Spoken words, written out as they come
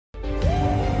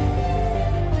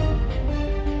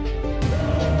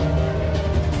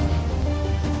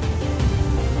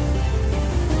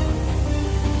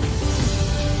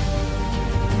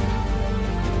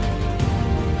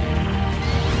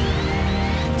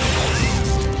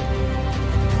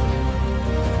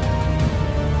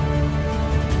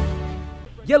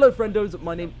Hello friendos,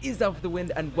 my name is Alpha the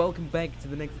Wind, and welcome back to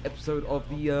the next episode of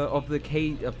the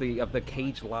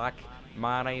CageLocke.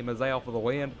 My name is Alpha the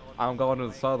Wind. I'm going to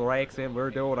the Southern accent. We're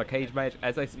doing a cage match,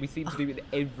 as we seem to do in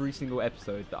every single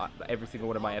episode, every single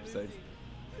one of my episodes.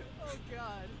 Oh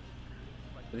God.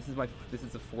 This is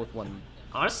the fourth one.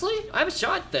 Honestly, I have a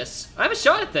shot at this. I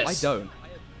don't.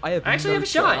 I have actually no have a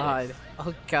shot. God.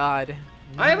 Oh God.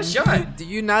 I have a shot. Do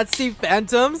you not see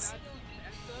phantoms?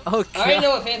 Oh God. I already know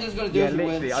what Phantom's gonna do Yeah, if he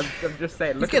literally. wins. I'm just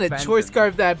saying. He's Look gonna at choice Phantom.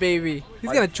 carve that baby.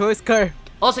 He's gonna choice carve.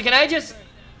 Also, can I just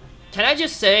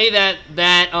say that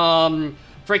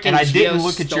freaking And I didn't Gio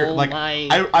look at your stole like. my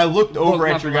I looked over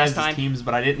Pokemon at your from last guys' time. teams,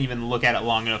 but I didn't even look at it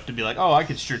long enough to be like, oh, I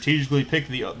could strategically pick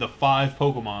the 5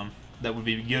 Pokemon that would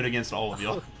be good against all of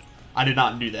y'all. I did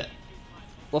not do that.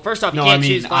 Well, first off, you No, can't I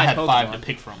mean choose 5 I had Pokemon. 5 to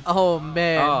pick from. Oh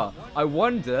man. I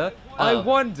wonder.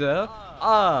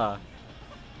 Oh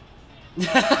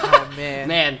man.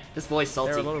 Man, this boy's There are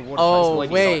a salty. lot of water Oh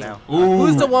types. wait. Now. Ooh.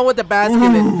 Who's the one with the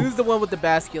basculin? Who's the one with the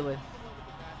basculin?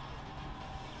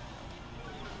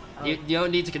 You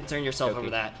don't need to concern yourself Gokey. over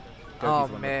that. Gokey's Oh,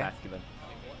 one with man. masculine.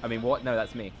 I mean, what? No,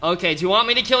 that's me. Okay, do you want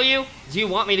me to kill you?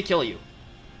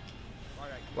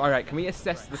 Alright, can we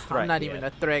assess the threat? I'm not here? even a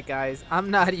threat, guys.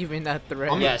 I'm not even a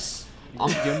threat. Yes.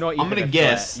 You're not even I'm gonna a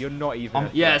guess. threat. You're not even a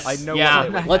threat. Yes. I know Yeah.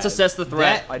 what Litwick Let's has. assess the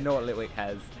threat. I know what Litwick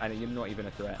has, and you're not even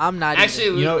a threat. I'm not Actually,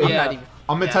 even. You know, I'm yeah. not even.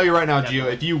 I'm gonna Yeah, tell you right now,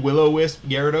 definitely. Gio. If you Will-O-Wisp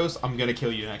Gyarados, I'm gonna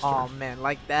kill you next Oh turn. man,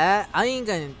 like that? I ain't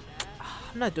gonna.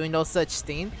 I'm not doing no such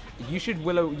thing. You should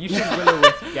Will-O-Wisp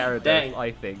Gyarados, Dang.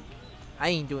 I think. I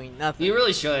ain't doing nothing. You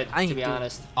really should, I ain't to be doing-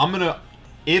 honest. I'm gonna.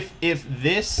 If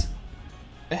this,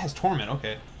 it has Torment.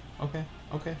 Okay.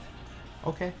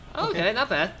 Okay, not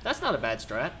bad. That's not a bad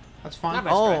strat. That's fine. Not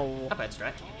bad Oh. strat. Not bad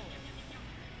strat.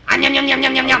 Yum yum yum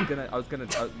yum yum yum. I was gonna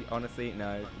honestly,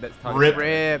 no. Let's time Rip. it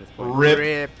at this point.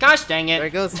 Rip. Gosh dang There it it.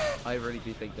 goes. I really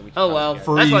do think that we should Oh, time well. it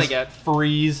out. That's what I Freeze. get.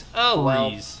 Freeze. Oh, well.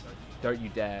 Freeze. Don't you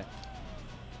dare.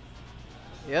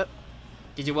 Yep.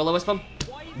 Did you Will-O-Wisp him?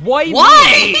 Why? Why?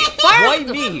 Why me? Why What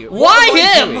am I him? doing?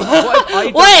 What have I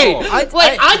done Wait, wrong? I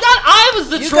thought I was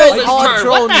the You troll guys this all turn.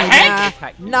 troll What the me,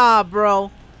 heck? Nah,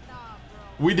 bro.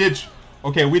 We did.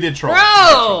 Okay, we did troll. Bro! We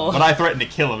did troll. But I threatened to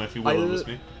kill him if he Will-O-Wisp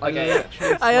me. Okay.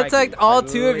 literally I attacked sniped all him.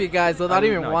 two of you guys without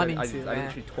even wanting I to, I man.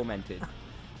 literally tormented.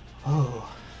 Oh.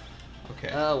 Okay.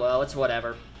 Oh well, it's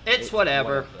whatever. It's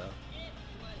whatever.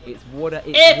 It's water.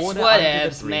 It's water under the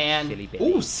whatevs, bridge, man. silly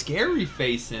billy. Ooh, scary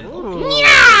facing. Ooh.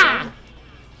 Yeah!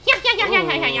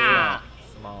 Yeah.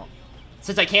 Smart.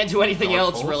 Since I can't do anything Dark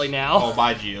else Pulse? really now. Oh,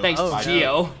 bye, Gio. Thanks to Oh. Bye,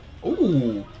 Gio.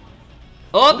 Ooh.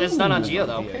 Oh, it's not on Ooh, Gio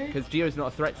though. okay. Because Gio's not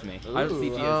a threat to me. I don't see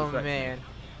Ooh. Gio as Oh a threat. man.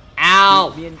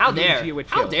 Ow! Me and- How me and dare? Gio would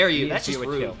How chill. dare Me you? and That's Gio just would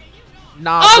rude. chill.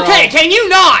 Nah, Okay, bro. can you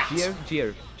not?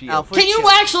 Gio. Alpha, Can you chill.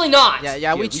 actually not?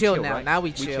 Yeah, we chill now. Right? Now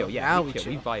we chill. Yeah, Now we we chill.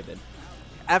 chill. We vibing.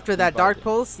 After that We dark vibing.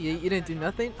 pulse, you didn't do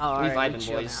nothing. Oh, We alright, vibing,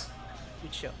 chill boys. now. We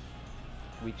chill.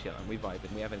 We chilling. We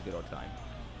vibing. We having a good old time.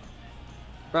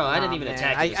 Bro, I didn't Nah, even man.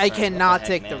 attack you. I this turn. cannot What the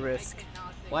take heck, the man? risk.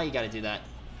 Why you gotta do that?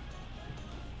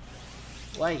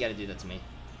 Why you gotta do that to me?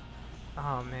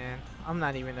 Oh man, I'm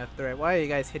not even a threat. Why are you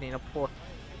guys hitting a poor?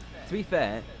 To be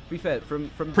fair, from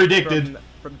Predicted.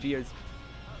 from Gio's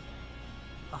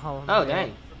Oh, Oh man.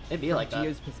 dang, it'd be from like that.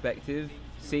 Gio's perspective,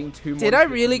 seeing two. Did I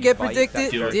monsters really in get fight, predicted?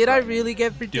 that's Do it. Did I frightening. really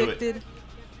get Do it. predicted?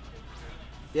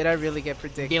 Did I really get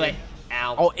predicted? Do it.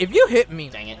 Ow. Oh, if you hit me,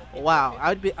 Dang it. wow,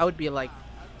 I would be like,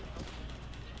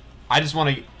 I just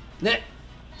want to.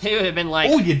 He would have been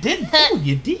like, Oh, you did. Oh,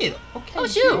 you did. Okay. oh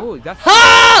shoot. Oh, that's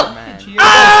Oh! man. Gio.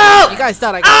 Oh! you guys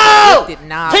thought I Oh! got predicted?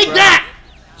 Nah, Take bro. that!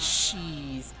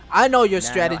 Jeez, I know your Nah,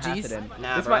 not strategies. happening.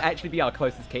 Nah, This bro. might actually be our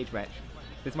closest cage match.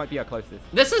 This might be our closest.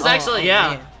 This is Oh, actually, oh, yeah.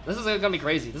 man. This is gonna be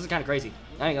crazy. This is kind of crazy.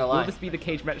 I ain't gonna Will lie. this be the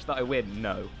cage match that I win?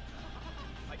 No.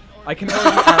 I can only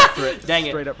answer it Dang it.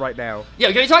 straight up right now.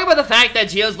 Yo, can we talk about the fact that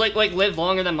Gio's like lived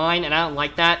longer than mine, and I don't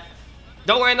like that?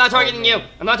 Don't worry, I'm not targeting you.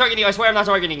 I'm not targeting you. I swear, I'm not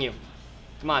targeting you.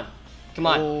 Come on, come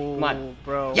on, come on. Oh,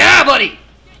 bro. Yeah, buddy.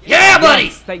 Yeah, buddy.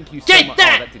 Yes, thank you so Get much.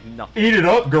 that! Oh, that did nothing. Eat it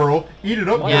up, girl. Eat it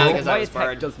up, Yeah, girl. because I my was attack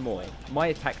burned. does more. My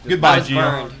attack does Goodbye, I was more.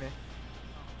 Gio. burned.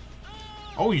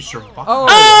 Oh, you survived. Oh!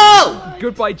 Oh!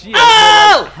 Goodbye, Gio.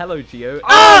 Oh! Hello, Gio. Oh!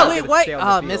 I'm Wait, gonna what? stay on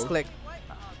Oh, the field. misclick.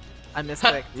 I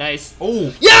misclicked. Nice.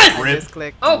 Oh. Yes! Rip.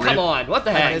 Misclicked. Oh, Rip. come on. What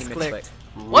the I heck? misclicked.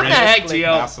 What the Rip. heck, Misclick.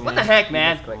 Gio? Vaseline. What the heck,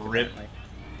 man? Misclicked, Rip. apparently.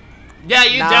 Yeah,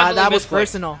 you Nah, definitely that was misclicked.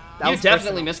 personal. That You was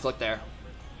definitely personal. misclicked there.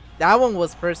 That one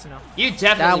was personal. You That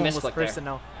definitely one was misclicked there.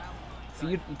 personal. So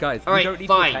you guys, All right, you don't need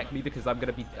fine. to attack me because I'm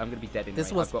gonna be dead in This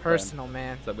range. was I've got burn, personal,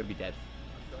 man. so I'm gonna be dead.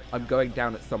 I'm going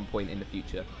down at some point in the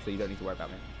future, so you don't need to worry about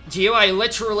me. Gio, I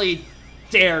literally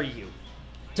dare you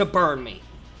to burn me.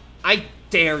 I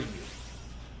dare you.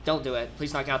 Don't do it.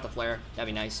 Please knock out the flare.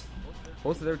 That'd be nice.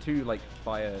 Also, there are 2 like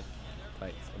fire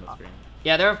types on the screen.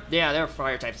 Yeah, there are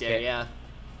fire types there. Yeah.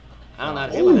 I don't know how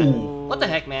to feel about that. What the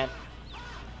heck, man?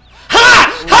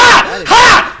 Ha! Ha!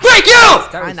 Ha! Break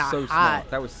you! That was Kinda so hot.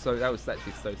 smart. That was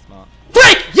actually so smart.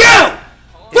 Break you!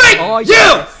 Break Oh, you!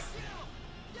 yes.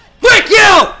 Break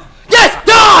you! Yes,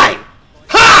 die!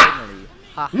 Ha!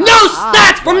 Ha, No ha,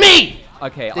 stats for me!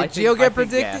 Okay, Did Gio get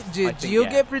predicted? Did Gio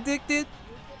get predicted?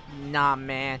 Nah,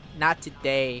 man. Not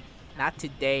today. Not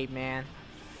today, man.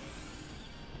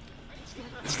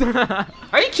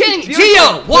 Are you kidding? Gio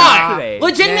Gio, why? today.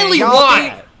 Legitimately, Man, y'all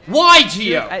why? Why,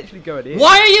 Gio Gio? actually going in.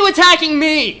 Why are you attacking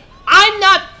me? I'm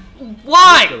not.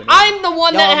 Why? I'm the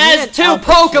one that has 2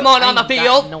 Pokemon on the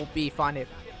field. No beef on it.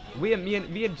 Me and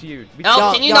Gio.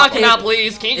 Elf, can you Yo, knock him if- out,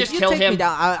 please? Can you just kill take me him?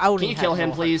 down, I wouldn't Can you have kill no him,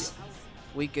 heart. please?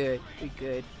 We good. We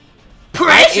good. My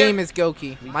Pressure! aim is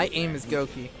Gokey. My aim is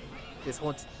Gokey. This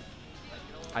whole.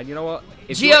 And you know what?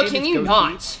 If your Gio, aim can is you Gokey,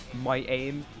 not? My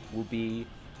aim will be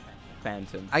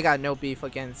Phantom. I got no beef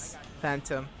against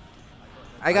Phantom.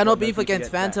 I got no beef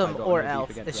against that. I Phantom got or no beef Elf.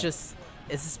 against It's that. just,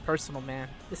 this is personal, man.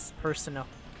 This is personal.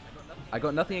 I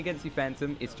got nothing against you,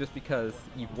 Phantom. It's just because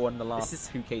you've won the last This is-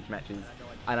 2 cage matches,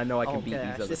 and I know I can beat gosh,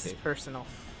 these other this is 2. personal.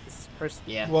 This is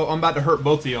personal. Yeah. Well, I'm about to hurt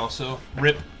both of y'all, so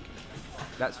rip.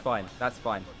 That's fine. That's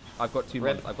fine. I've got 2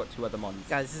 Rip. mons. I've got 2 other mons.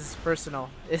 Guys, this is personal.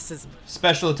 This is.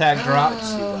 Special attack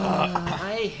drops.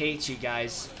 I hate you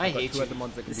guys. I I've got hate 2 you. other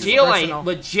mons that can This do is Gio, that. I personal.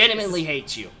 legitimately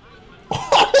hate you.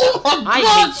 Oh, I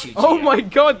hate you, Gio. Oh my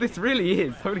god, this really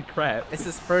is. Holy crap. This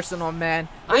is personal, man.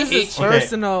 I This hate is you.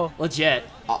 personal. Legit.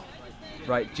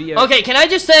 Right, Gio. Okay, can I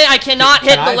just say I cannot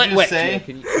hit Can the I just Litwick? say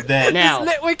Can you- that Now.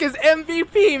 Litwick is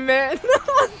MVP, man.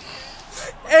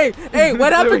 Hey,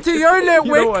 what happened to your You know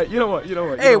Litwick? what? You know what? You know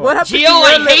what? You Hey, know what happened Gio, to your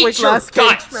I hate Litwick your last cage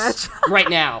guts match? right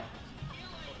now.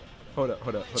 Hold up.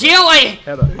 Gio, I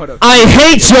Hold up.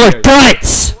 hate your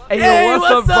guts. Hey, yo, Hey,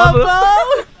 what's up, brother?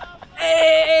 bro?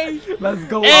 Hey. Let's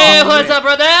go. Hey, on, what's man. up,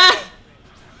 brother?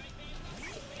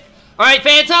 All right,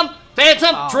 Phantom,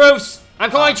 Oh. truce.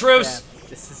 I'm calling Oh, truce. crap.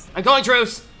 This is. I'm calling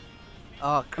truce.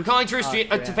 Oh, I'm calling truce Oh, to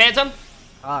crap. Phantom.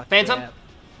 oh, Phantom? crap.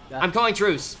 I'm calling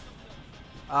truce.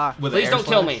 with Please air don't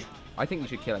kill slash? me. I think you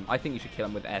should kill him. I think you should kill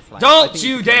him with air slash. Don't I think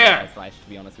you should kill him with dare! Air slash, to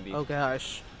be honest with you. Oh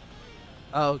gosh.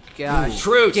 Oh gosh.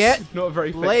 Truce. Get Not a very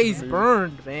effective Blaze move.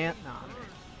 burned, man. Nah, man.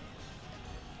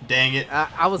 Dang it.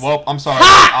 I was. Well, I'm sorry.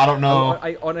 Ha! I don't know.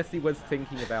 I honestly was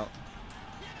thinking about.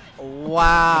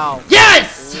 Wow.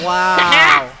 Yes!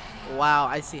 Wow. Wow.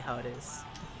 I see how it is.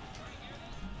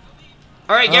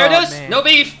 All right, Oh, Gyarados, man. no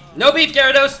beef. No beef,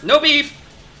 Gyarados. No beef.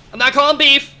 I'm not calling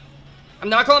beef. I'm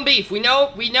not calling beef. We know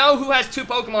who has 2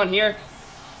 Pokemon here.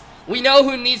 We know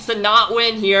who needs to not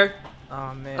win here.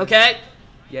 Oh man. Okay?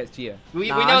 Yeah, it's Gio. We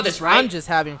Nah, know I'm this, just- right? I'm just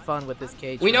having fun with this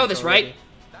cage. We know match this, already. right?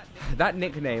 That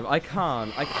nickname, I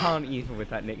can't even with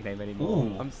that nickname anymore.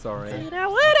 Ooh. I'm sorry. Okay. I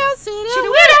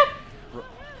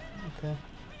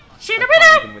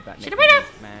can't even with that nickname,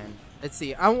 man. Let's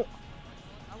see. All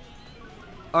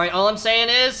right, all I'm saying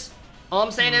is I'm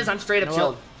straight up You know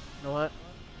chilled. You know what?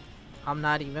 I'm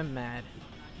not even mad.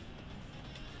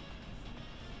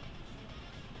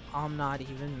 I'm not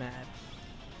even mad.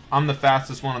 I'm the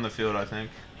fastest one on the field, I think.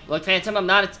 Look, Phantom, I'm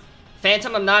not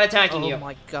attacking Oh you.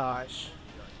 my gosh.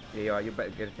 Yeah, you are. You're better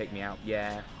gonna take me out.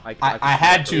 Yeah. I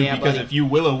had to Yeah, because buddy. if you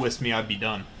Will-O-Wisp me, I'd be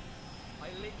done.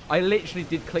 I literally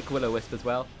did click Will-O-Wisp as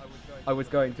well. I was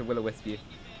going to Will-O-Wisp you.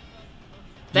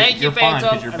 Thank you, You're fine Phantom.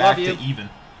 because you're I back love you. to even.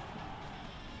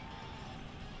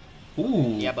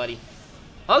 Ooh. Yeah, buddy.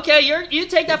 Okay, you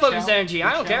take that Big focus shout. energy. I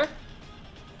Big don't shout. care.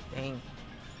 Dang.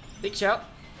 Big shout.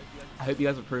 I hope you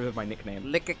guys approve of my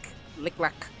nickname. Lick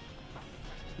lack.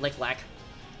 Lick lack.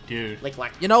 Dude. Lick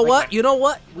lack. You know Lick what? lack. You know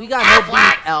what? We got no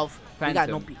beef, Elf. We got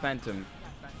no Phantom, beef.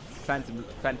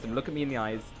 Phantom, look at me in the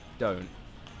eyes. Don't.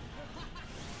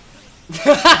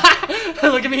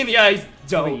 Look at me in the eyes.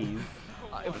 Don't. Please.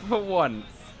 For once.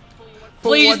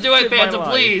 Please once do it, in my Phantom. life.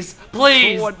 Please. For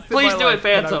Please. once in Please my do it, life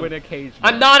can I Phantom. win a cage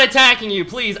I'm match. not attacking you.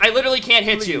 Please. I literally can't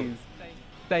hit you. Please.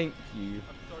 Thank you.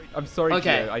 I'm sorry,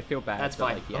 Okay. Gio. I feel bad. That's but,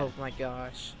 fine. Like, yeah. Oh my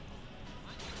gosh.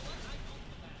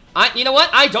 You know what?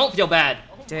 I don't feel bad.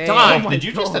 Dang. Die. Oh my Did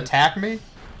you just God. attack me?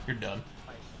 You're done.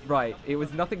 Right. It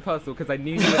was nothing personal because I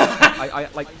knew that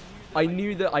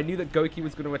I knew that Gokey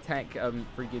was going to attack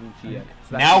friggin' Gio.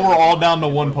 So Now we're all down to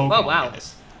 1 Pokemon, Oh, wow.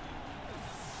 guys.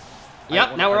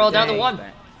 Yep. Now we're all down to 1.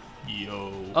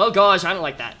 Yo. Oh gosh, I don't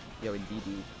like that. Yo, indeed.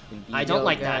 I don't Yo,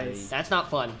 like that. guys. That's not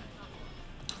fun.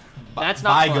 Bye, That's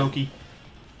not fun. Gokey.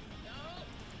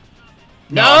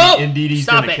 No! I mean, indeed, he's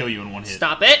Stop gonna it. kill you in 1 hit.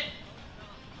 Stop it.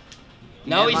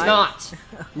 No, Am he's I? not.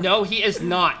 No, he is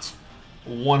not.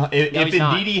 If he's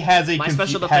not. Indeedee has My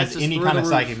special defense is any through kind the of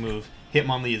roof. psychic move,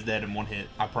 Hitmonlee is dead in one hit.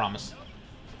 I promise.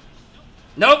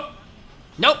 Nope.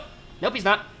 Nope. Nope, he's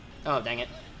not. Oh, dang it.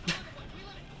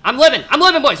 I'm living,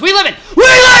 boys. We living. We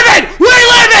living. We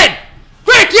living.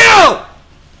 Frick you.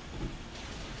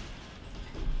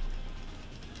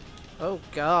 Oh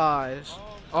gosh.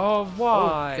 Oh,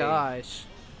 why? Oh gosh.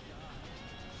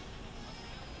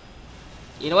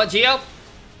 You know what, Geo?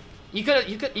 You could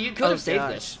have saved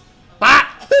gosh. this. Bah!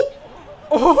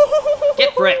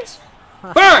 Get bricked.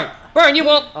 Burn! Burn, you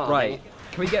won't. Oh, Right. dang it.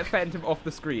 Can we get Phantom off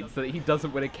the screen so that he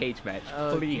doesn't win a cage match?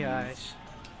 Oh Please. gosh.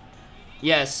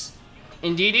 Yes.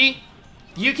 Indeedee,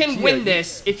 you can Geo, win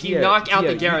this if you Geo, knock out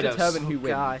Geo, the you Gyarados. determine who Oh wins.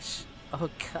 gosh. Oh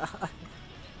god.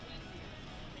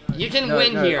 You can No,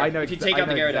 win no, here I know if you exa- take I out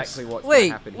the know Gyarados. exactly what's gonna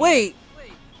Wait, happen here. wait.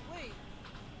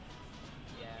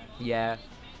 Yeah.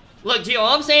 Look, Geo,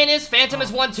 all I'm saying is Phantom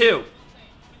is 1-2.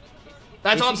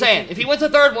 That's all I'm saying. If he wins the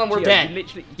third one, we're Geo, dead. you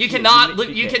literally- You Geo, cannot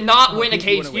literally you pick. cannot Who win a do you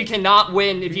cage. wanna You win? cannot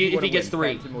win if Who do you if he wanna gets win,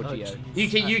 3. Phantom or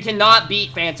Geo? You cannot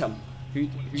beat Phantom Who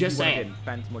Just do you wanna saying. win,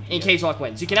 Phantom or Geo? in CageLocke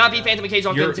wins. You cannot beat Phantom in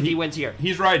CageLocke You're- wins if he wins here.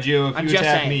 He's right, Gio. If I'm you just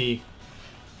attack saying. me,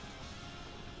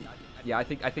 Yeah, I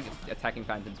think attacking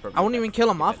Phantom's probably. I won't the even best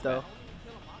kill him bet. off though.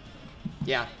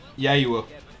 Yeah. yeah, you will.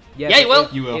 Yeah, but you will.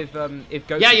 If, You will. If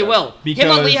Gokey Yeah, you does- will. Because-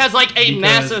 Hitmonlee has like a because-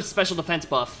 massive special defense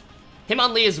buff.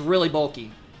 Hitmonlee is really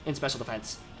bulky in special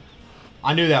defense.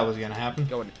 I knew that was gonna happen.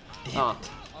 Go on. Oh.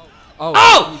 Oh!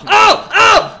 Oh! Oh!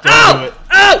 Oh! Don't Oh! do it.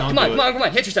 Oh! Don't Come on, do come on, come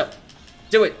on. Hit yourself.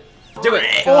 Do it. Do it.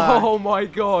 Oh my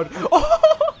god! Oh!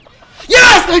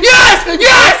 Yes! Yes!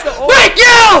 Yes! Thank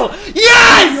you!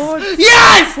 Yes! God.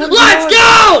 Yes! Oh my Let's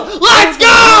God. go! Let's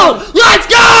go! Let's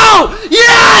go! So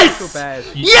Yes! bad.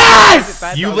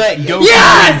 Yes! You let Gokey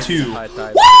Yes! win too.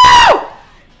 Woo!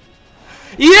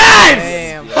 Yes!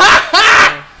 Damn. Ha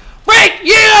ha! Break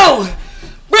you!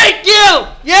 Break you!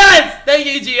 Yes! Thank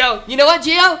you, Gio. You know what,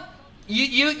 Gio?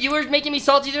 You were making me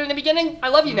salty there in the beginning. I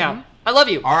love you now. I love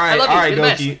you. All right, I love you. all right, You're the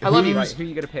best. Gokey. I love you. Right, who are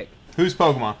you gonna pick? Who's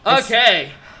Pokemon?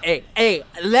 Okay. Hey,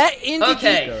 let Indeedee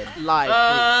Okay. live.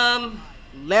 Please.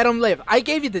 Let him live. I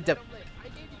gave you the dip.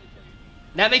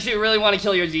 That makes me really want to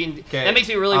kill your Dean. Okay. That makes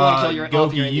me really want to kill your all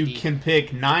of your Gokey, you Indeedee. can pick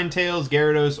Ninetales,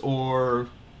 Gyarados, or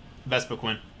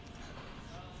Vespiquen.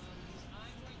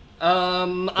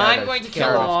 I'm Gyarados. going to kill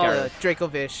Gyarados, off. Gyarados.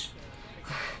 Dracovish.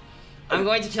 I'm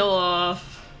going to kill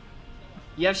off.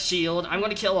 You have shield. I'm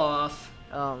going to kill off.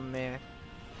 Oh man.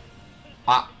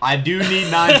 I do need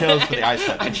Ninetales for the Ice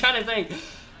type. I'm trying to think.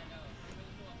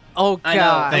 Oh I know.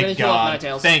 god. I'm gonna Thank kill off God.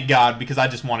 Ninetales. Thank God, because I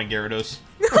just wanted Gyarados.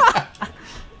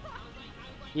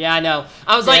 Yeah, I know.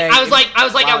 I was Yeah, like, wow, I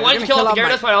you're wanted to gonna kill kill off the off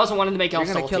my- Gyarados, but I also wanted to make You're Elf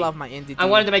gonna salty. kill off my Indeedee. I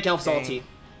wanted to make Elf Dang. salty.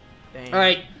 Dang. All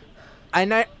right, I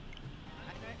know.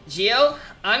 Gio,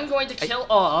 I'm going to kill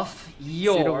off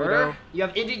your. Sudowoodo. You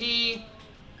have Indeedee,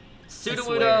 swear.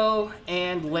 Sudowoodo,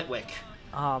 and Litwick.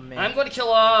 Oh man. I'm going to kill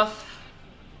off.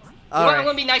 You know what? I'm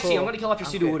going to be nice to you. I'm going to kill off your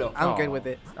I'm Sudowoodo. good. I'm Oh, good with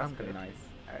it. That's I'm pretty good. nice.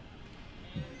 Alright.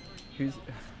 Who's?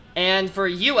 And for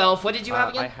you, Elf, what did you have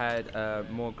I again? had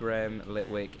Morgrem,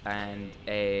 Litwick, and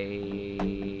a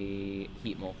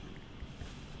Heatmore.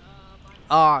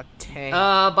 Oh dang.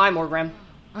 Bye, Morgram.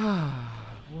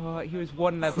 What? He was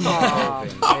one level. Oh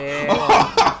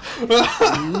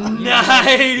man.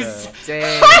 Nice!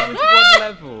 Dang. He was one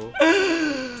level.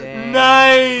 Dang.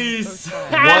 Nice!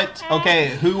 What?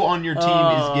 Okay, who on your team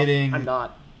is getting I'm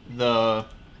not. the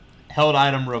held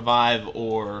item revive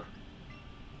or?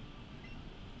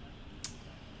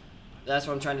 That's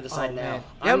what I'm trying to decide Oh, now. man. You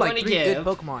I'm have going like to 3 give.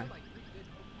 good Pokemon.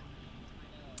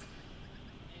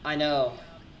 I know.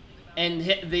 And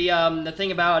the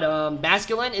thing about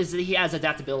Masculine is that he has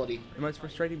adaptability. The most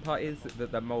frustrating part is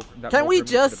that the Can we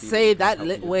just say that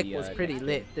Litwick was pretty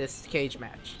lit this cage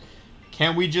match?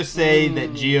 Can we just say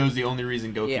that Geo's the only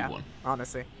reason Gokey Yeah. won?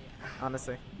 Honestly.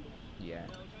 Yeah.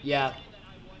 Yeah.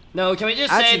 No, can we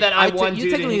just say Actually, that I took- won you due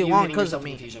to technically you won hitting because yourself of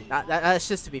in me. confusion? That's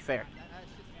just to be fair.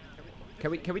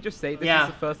 Can we just say this Yeah. is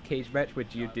the first cage match where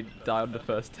Gio did die on the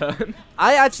first turn?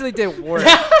 I actually did work.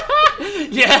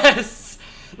 Yes!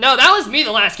 No, that was me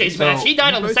the last cage So, match. He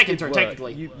died You on the both second did turn, work.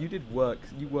 technically. You did work.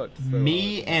 You worked. So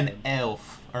Me hard. and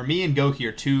Elf, or me and Gokey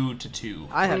are 2-2.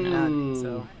 I have none,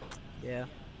 so yeah.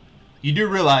 You do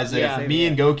realize that Yeah. if me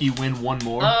and Gokey win one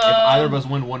more, if either of us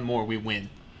win one more, we win.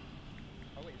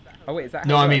 Oh wait, is that?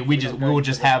 No, how I it mean works? we We're just not we will going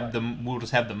just for the have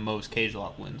first. the most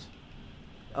CageLocke wins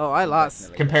Oh, I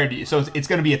lost. compared to you. So it's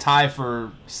going to be a tie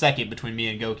for second between me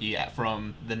and Gokey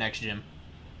from the next gym.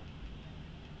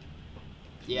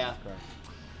 Yeah.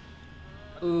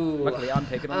 Ooh. Luckily, I'm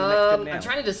taking on the next gym now. I'm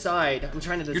trying to decide.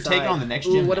 You're taking on the next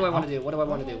Ooh, gym what do I now? want to do? What do I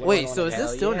want to do? What do I Wait, wanna so do? is this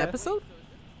Hell still an yeah. episode?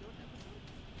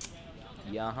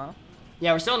 Yeah, huh?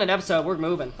 Yeah, we're still in an episode. We're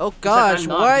moving. Oh Except gosh, I'm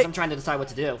not, what? 'cause I'm trying to decide what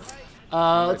to do.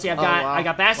 Let's see. I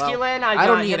got Basculin. I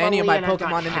don't need any of my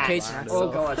Pokemon in the cage match. Oh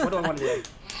So. gosh, what do I want to do?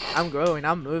 I'm growing.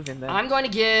 I'm moving. Then. I'm going to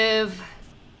give.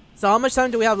 So how much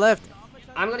time do we have left?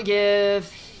 I'm going to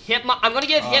give Hitmon. I'm going to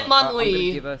give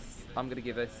Hitmonlee. I'm gonna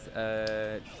give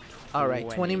us. All right,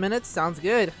 20 minutes sounds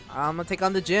good. I'm gonna take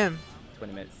on the gym.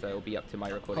 20 minutes, so it'll be up to my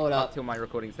recording. Hold up. Up till my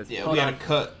recording says. Yeah, Hold we on. gotta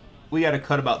cut. We gotta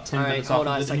cut about 10 minutes off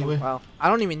of this anyway. Well, I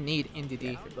don't even need NDD,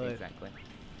 Yeah, but exactly.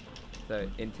 So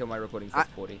until my recording says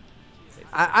 40. Yo,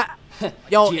 Jeez, I can't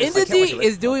wait NDD to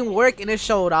is doing work and it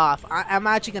showed off. I'm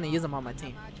actually gonna use him on my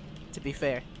team. To be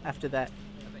fair, after that.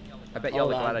 I bet y'all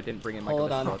Hold are on. glad I didn't bring in my Hold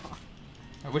Ghost on. Squad.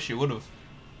 I wish you would have.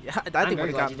 Yeah, I think very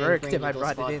we glad got you didn't worked bring if I Eagle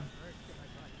brought Squad. it in.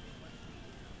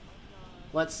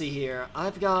 Let's see here.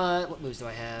 I've got. What moves do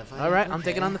I have? All right, I'm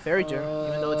taking on the Fairy Gym,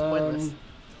 even though it's pointless.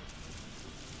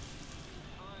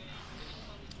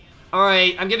 All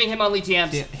right, I'm giving him on Lee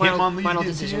TMs. Yeah, Final Hitmonlee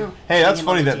decision. you? Hey, that's Giving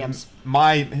funny him on that TMs.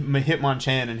 my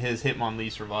Hitmonchan and his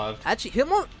Hitmonlee survived. Actually,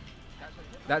 him on.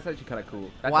 That's actually kind of cool.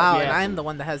 That's Wow, actually and yeah. I'm the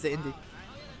one that has the indie.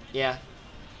 Yeah.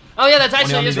 Oh yeah, that's When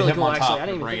actually you is need to really hit cool. on top Actually, I didn't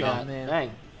to even bring think it of up. that. Man.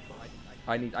 Dang.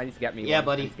 I need to get me Yeah, one.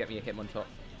 buddy. I need to get me a Hitmontop.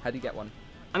 How do you get one?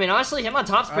 I mean, honestly, him on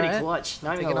top's pretty Alright. clutch.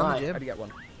 Not even Taking gonna on the lie. gym. How do you get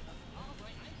one?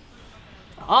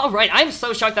 All right, I'm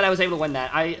so shocked that I was able to win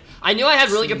that. I knew I had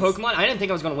really good Jeez. Pokemon. I didn't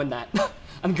think I was gonna win that.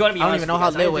 I'm gonna be I don't honest. even know with how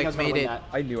you guys. I didn't think I was Litwick gonna made win it. that.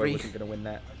 I knew I Three. wasn't gonna win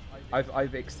that.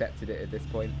 I've accepted it at this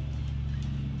point.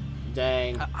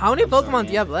 Dang. How many I'm sorry, Pokemon do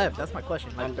man. you have left? That's my question.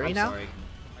 Like I'm 3 now? Sorry.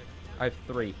 I have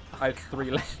 3. I have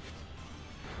 3 left.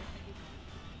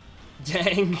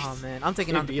 Dang. Oh man, I'm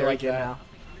taking It'd on the be Fairy like Gym that. now.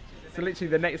 So literally,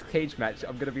 the next cage match,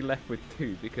 I'm gonna be left with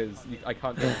 2 because I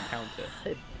can't get an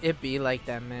encounter It be like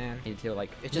that, man. until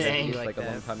like It just Dang. be like a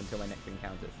long that. time until my next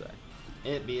encounter. So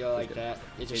It be like that.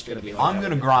 It's just it's gonna gonna be be like I'm that.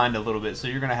 gonna grind a little bit, so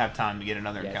you're gonna have time to get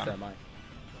another yeah, encounter. so am I.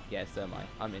 Yeah, so am I.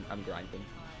 I'm grinding.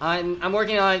 I'm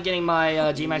working on getting my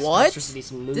Gmax What? toxicity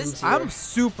some moves This here. I'm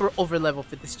super over level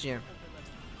for this gym.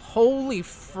 Holy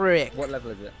frick, What level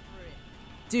is it?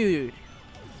 dude!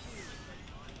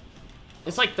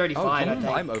 It's like 35, Oh, I damn,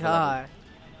 think. I'm over God.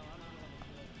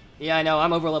 Yeah, I know.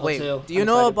 I'm over level Wait, 2. do you I'm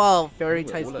know excited. about Fairy Ooh,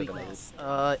 type's all over weakness?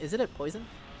 Is it a poison?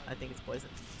 I think it's poison.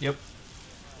 Yep.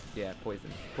 Yeah,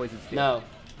 poison. Poison steel. No.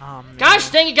 Oh man.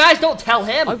 Gosh dang it, guys! Don't tell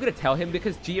him. I'm gonna tell him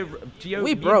because Geo, We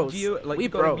me and bros. Geo, like, We we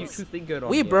got a bros. mutual thing going on.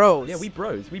 We here. bros. Yeah, we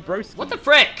bros. We bros. What the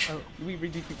frick? We do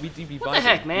be What the vibing.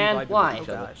 heck, We man? vibing with Why? each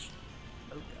Oh other. gosh.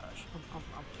 Oh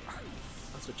gosh.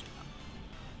 I'm switching.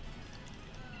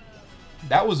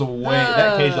 That was a way.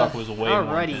 That CageLocke was a way more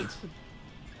Alrighty. intense.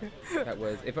 That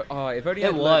was. If only It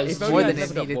I'd was. If only More I'd than it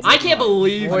leveled up needed one to I more be. can't time.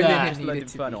 believe More than that. it Just learned needed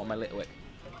to Inferno be. on my Litwick.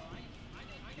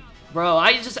 Bro,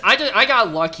 I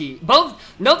got lucky.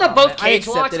 Note that both cage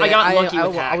locks, I got lucky I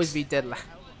with will always hacks. be dead last.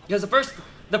 Because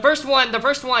the first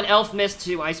one, Elf missed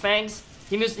 2 Ice Fangs.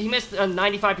 He missed a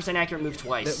 95% accurate move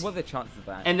twice. What are the chances of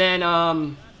that? And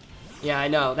then yeah, I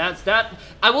know. That.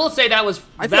 I will say that was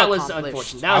I feel unfortunate.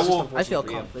 accomplished. That was just I unfortunate I feel for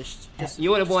you. accomplished. Just You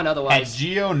would have won Had otherwise.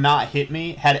 Geo not hit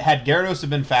me, had Gyarados have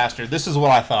been faster, this is what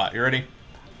I thought. You ready?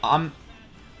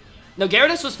 No,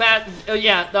 Gyarados was fat.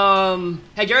 Yeah.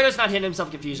 Had Gyarados not hit himself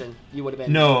in confusion, you would have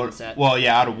been No, set. well,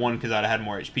 yeah, I'd have won because I'd have had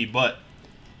more HP. But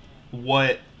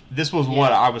this was what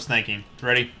Yeah. I was thinking.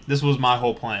 Ready? This was my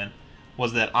whole plan.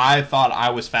 Was that I thought I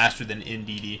was faster than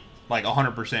NDD, like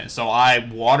 100%. So I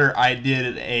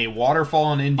did a waterfall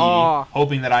on NDD, Oh.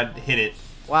 hoping that I'd hit it,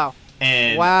 wow.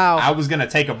 and Wow. I was gonna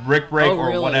take a brick break Oh, or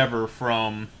really? whatever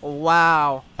from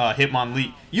Wow.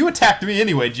 Hitmonlee. You attacked me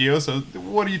anyway, Geo. So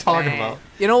what are you talking about?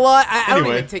 You know what? I don't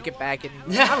Anyway. even take it back anymore.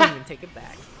 I don't even take it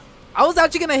back. I was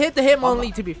actually gonna hit the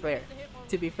Hitmonlee. To be fair.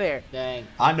 To be fair. Dang.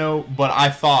 I know, but I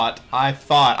thought I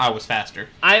was faster.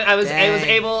 I was Dang.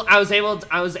 able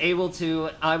to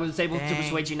Dang.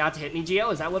 persuade you not to hit me, Geo.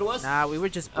 Is that what it was? Nah, we were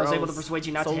just I was bros. able to persuade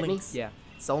you not to hit me? Soulings. Yeah.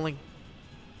 Souling.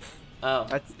 Oh.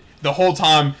 That's The whole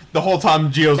time,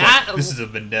 Geo's That- like, "This is a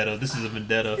vendetta. This is a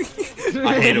vendetta."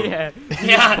 I hate him. Yeah.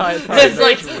 Yeah, Sorry, it's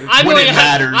like I'm When going. it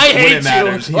matters, I hate when it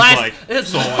matters, you. he's Last- like,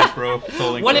 "Soul Link, bro.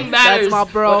 Soul Link, when bro." it matters, That's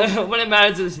my bro. When it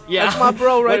matters is That's my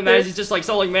bro When right it matters, there. he's just like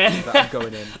Souling Man. I'm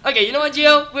going in. Okay, you know what,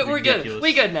 Geo? We're good. Ridiculous.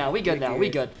 We good now. We good now. We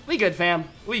good. good. We good, fam.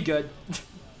 We good.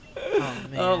 Oh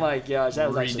man. Oh my gosh, that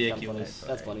was actually kind of funny. Ridiculous.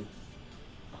 That's funny.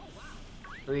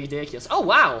 Ridiculous. Oh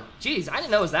wow. Jeez, I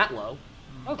didn't know it was that low.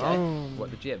 Okay. What,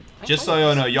 the gym? Just so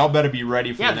y'all know, y'all better be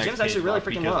ready for Yeah, the the next gym's actually really CageLocke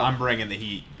freaking because low. I'm bringing the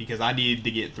heat because I need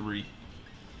to get 3.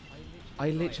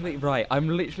 I'm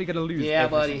literally gonna lose Yeah, every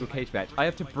buddy. single cage match. I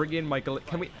have to bring in my.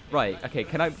 Can we? Right. Okay.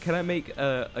 Can I make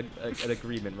an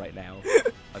agreement right now?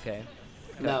 Okay.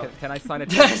 No. Can I sign a?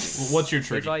 Well, what's your If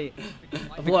trigger?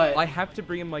 What? I have to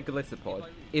bring in my Galissapod.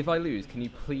 If I lose, can you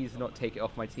please not take it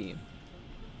off my team?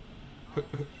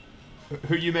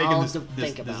 Who are you making I'll this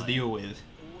think about it. deal with?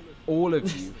 All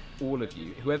of you. All of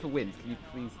you. Whoever wins, can you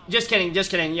please... Just kidding, just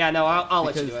kidding. Yeah, no, I'll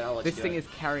let you do it. I'll let this you do thing it. is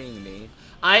carrying me.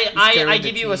 I carrying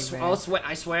give the you a team,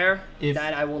 I swear If-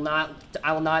 that I will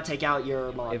not take out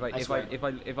your mom. If I lose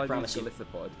Promise you.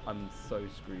 Galissapod, I'm so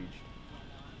scrooged.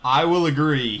 I will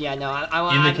agree. Yeah, no,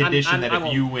 I In the I'm- condition I'm- that I if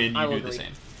will- you win, I you will do the agree.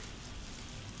 same.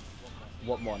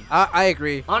 What one? I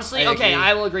agree. Honestly, I okay, agree.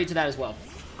 I will agree to that as well.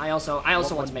 I also What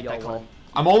want one to make do that y'all call. want?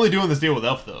 I'm only doing this deal with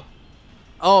Elf though.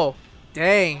 Oh,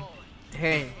 dang.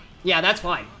 Dang. Yeah, that's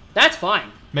fine. That's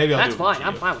fine. Maybe I'll That's do it with fine.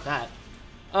 I'm Gio. fine with that.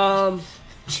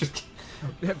 Just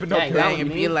But Dang, not that Dang, would it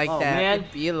be be like oh, that. Man.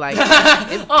 It be like that.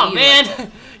 It Oh be man, like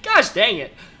that. gosh dang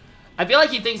it! I feel like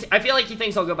he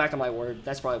thinks I'll go back on my word.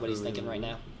 That's probably what he's thinking right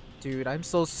now. Dude, I'm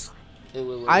so.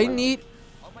 Ew, I ew, ew. need.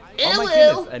 Oh my Ew, goodness,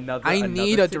 ew. another. I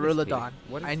need a another Duraludon. Sinistea.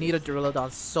 What is I need a this?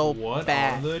 Duraludon so what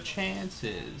bad. are the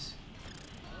chances?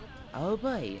 Oh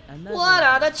boy, another. What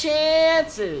are the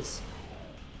chances?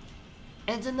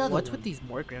 And another. What's one. with these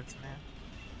Morgrams, man?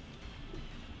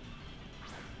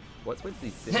 What's with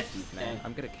these Sinisties, man?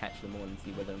 I'm gonna catch them all and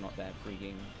see whether or not they're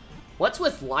freaking. What's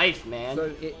with life, man?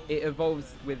 So it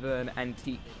evolves with an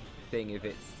antique thing if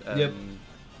it's. Yep.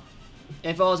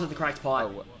 It falls with the cracked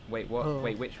pot. Oh wait, what? Oh.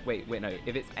 Wait, no.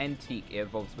 If it's antique, it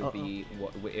evolves with the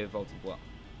what? It evolves with what?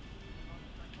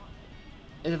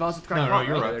 It evolves with the No, cracked no, pot.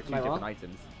 you're right? right. There are two Am I different wrong?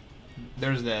 items.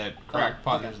 There's the cracked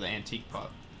pot. okay. There's the antique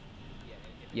pot.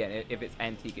 Yeah, if it's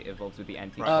antique, it evolves with the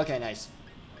antique. Oh, okay, nice.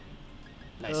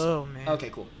 Nice. Oh man. Okay,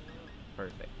 cool.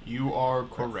 Perfect. You are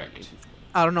correct. It is-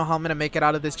 I don't know how I'm gonna make it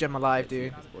out of this gym alive,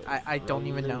 dude. I don't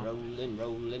even know. Rolling,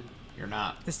 rolling. You're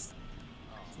not. This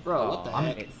Bro, what the Aw,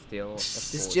 heck? It's still.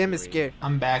 this gym is scary.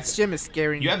 I'm back. This gym is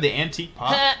scaring You me. have the antique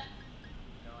pot.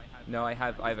 No, I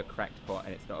have a cracked pot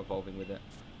and it's not evolving with it.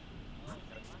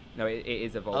 No, it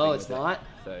is evolving. Oh, it's with not? It,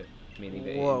 so meaning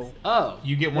that Whoa. it is Oh.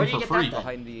 You get Where one do you for get that free. then?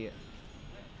 behind the.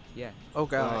 Yeah. Oh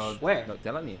gosh. Where? Not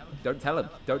telling you. Don't tell him.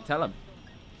 Don't tell him.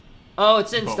 Oh,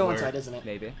 it's in But still where? inside, isn't it?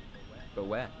 Maybe. But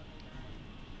where?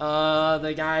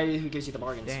 The guy who gives you the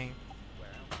bargains. Dang.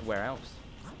 Where else?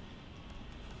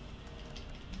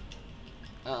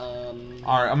 All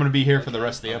right, I'm gonna be here for the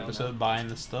rest of the I don't know. episode buying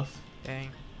this stuff.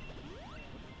 Dang.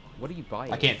 What are you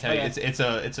buying? I can't tell you. Okay. It's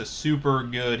a super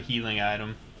good healing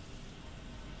item.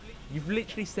 You've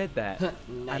literally said that.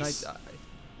 Nice. And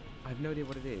I have no idea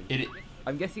what it is. It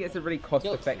I'm guessing it's a really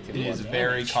cost-effective it one. is damage.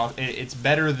 very cost. It's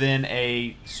better than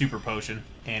a super potion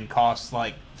and costs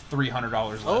like $300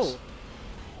 less. Oh. Holy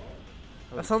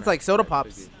That sounds crap, like soda that's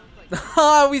pops.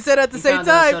 so good. We said at the You same found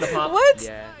that time. soda pop. What?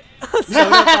 Yeah. Soda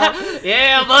pop.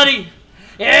 Yeah, buddy.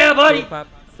 Yeah, buddy. Soda pop,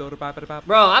 soda pop, soda pop.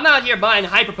 Bro, I'm out here buying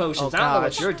hyper potions. Oh I don't know what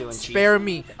gosh. you're doing, Chief. Spare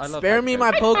me. I love Spare me my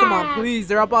hyper. Pokemon, please.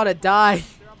 They're about to die.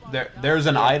 There's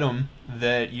an item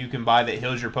that you can buy that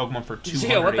heals your Pokemon for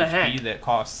 200 what the HP heck? that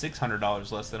costs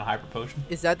 $600 less than a hyper potion.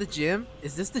 Is that the gym?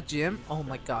 Is this the gym? Oh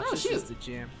my gosh, Oh, this shoot. is the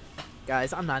gym.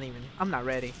 Guys, I'm not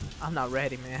ready. I'm not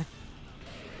ready, man.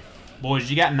 Boys,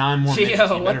 you got 9 more Gio, minutes.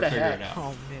 You what better the figure heck? it out.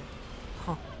 Oh man.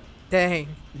 Huh. Dang.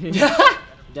 You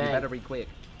Dang. better be quick.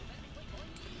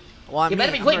 Well, I You mean,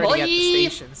 better be I'm quick, already boy. at the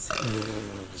stations.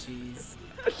 Jeez.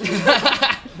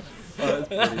 Oh, that's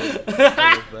brilliant.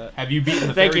 I love that. Have you beaten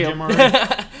the Thank fairy you. gym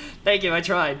already? Thank you. I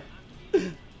tried.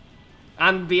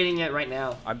 I'm beating it right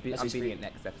now. I'm as we beating speak. it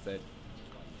next episode.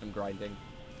 I'm grinding.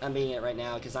 I'm beating it right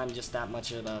now because I'm just that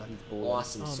much of a bored.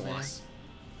 awesome Oh, man. sauce.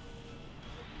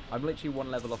 I'm literally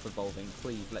one level off evolving.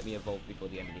 Please let me evolve before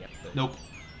the end of the episode. Nope.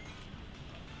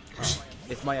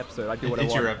 It's my episode. I do what I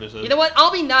It's want. your episode. You know what?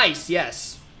 I'll be nice.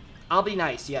 Yes. I'll be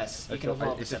nice. Yes. You It's can not-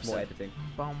 evolve it's this just more episode. editing.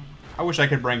 Bum, I wish I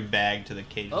could bring Bag to the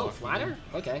cage. Oh, flatter?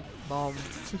 Okay. bum.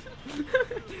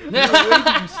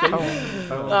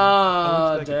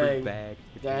 Oh, Like a big dang. bag.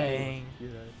 Dang. You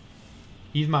know.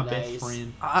 He's my Nice. best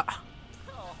friend.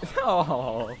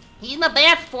 Oh. He's my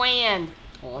best friend.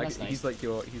 Oh, that's nice. He's your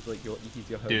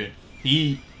homie.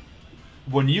 Dude,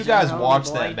 when you Is that guys how watch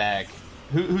the that boy- Bag,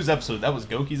 whose episode? That was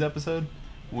Gokey's episode?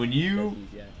 When you...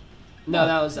 Yeah. No,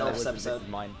 that was No, Elf's this episode. is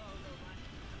mine.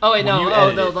 Oh, wait, when no. you Oh,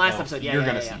 edit the it, last oh, episode. Yeah, you're yeah,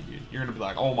 gonna yeah. see, dude. You're gonna be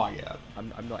like, oh my god.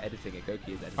 I'm not editing it. Gokey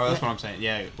is editing. Oh, that's what I'm saying.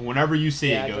 Yeah, whenever you see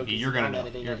Yeah, it, Gokey, Gokey's- you're gonna I'm know.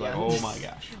 editing You're it, like, yeah. oh my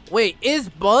gosh. Wait, is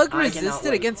Bug I cannot resisted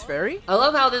wait. against Fairy? I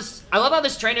love how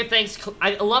this trainer thinks.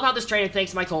 I love how this trainer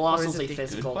thinks my Or is colossally it the- Good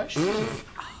physical. question.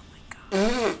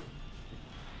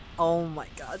 Oh my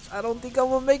gosh, I don't think I'm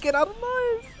gonna make it out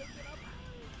alive.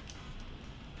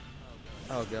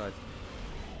 Oh god.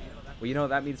 Well, you know what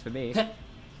that means for me.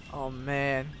 Oh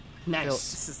man. Yo, Nice.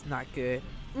 this is not good.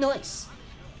 Nice.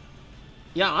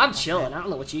 Yeah, I'm chilling. I don't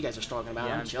know what you guys are talking about.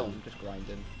 Yeah, I'm chilling. I'm just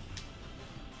grinding.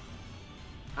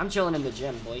 I'm chilling in the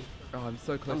gym, boy. Oh, I'm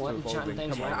so close I'm to letting evolving.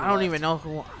 things Come on. run. I don't even know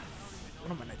who. What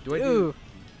am I Do I gonna do?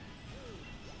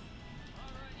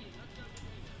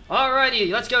 Alrighty,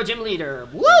 let's go, gym leader.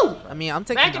 Woo! I mean, I'm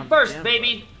taking. Back on in the first, gym,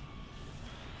 baby.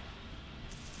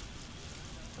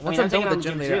 but Once I mean, I'm done taking with on the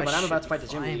gym too, leader, but I I'm about to should fight the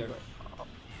gym be leader. fine, but-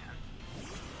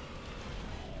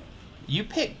 You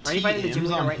picked Are you fighting the gym TMs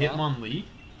leader on right now? Hitmonlee?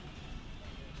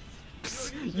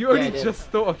 You only I did. just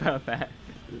thought about that.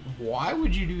 Why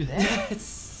would you do that?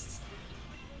 Because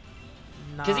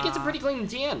Nah. he gets some pretty clean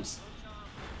TMs.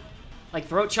 Like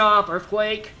Throat Chop,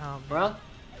 Earthquake, Oh, bruh.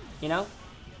 You know?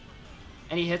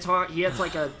 And he hits hard. He hits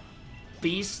like a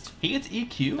beast. He gets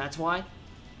EQ? That's why.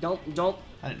 Don't.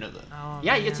 I didn't know that. Oh,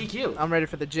 Yeah, he man. gets EQ. I'm ready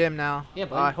for the gym now. Yeah,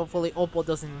 bud. Hopefully Opal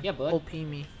doesn't Yeah, bud. OP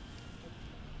me.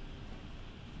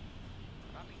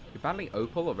 You're battling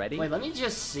Opal already? Wait, let me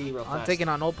just see real fast. I'm taking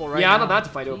on Opal right now. Yeah, I'm about to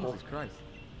fight Opal. Jesus Christ.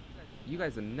 You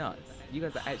guys are nuts. You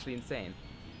guys are actually insane.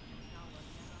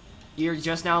 You're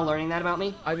just now learning that about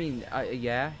me? I mean,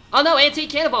 yeah. Oh no, Antique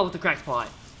can't evolve with the cracked pot.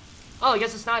 Oh, I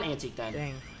guess it's not Antique then.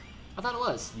 Dang. I thought it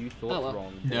was. You thought Oh, well.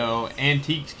 wrong. No,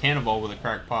 antiques can evolve with a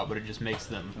cracked pot, but it just makes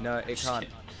them. No, it Just can't.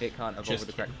 kidding. It can't evolve Just with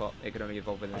a cracked pot. It can only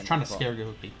evolve with an I was trying to empty scare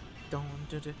Gokey. Don't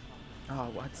do it. pot. Oh,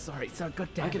 what? Sorry. God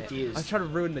damn it. confused. I was trying to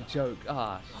ruin the joke.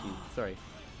 Ah, shoot. Sorry.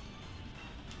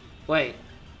 Wait,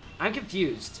 I'm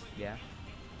confused. Yeah.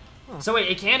 So wait,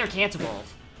 it can or can't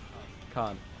evolve?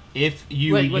 Can't. If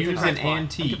you Wait, with the use an cracked pot. I'm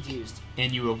antique confused.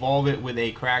 and you evolve it with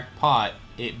a cracked pot,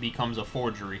 it becomes a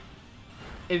forgery.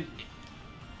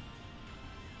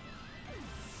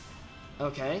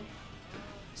 Okay.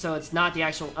 So it's not the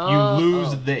actual. You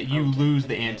lose okay,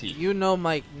 the okay. antique. You know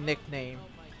my nickname.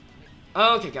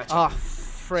 Oh, okay, gotcha. Oh,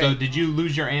 frick. So did you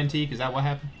lose your antique? Is that what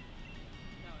happened?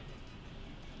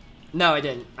 No, I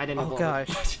didn't. I didn't Oh evolve gosh.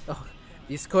 it. Oh,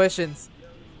 these questions.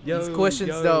 Yo, These questions,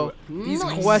 yo. though. These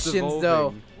Nice. questions,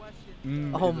 though.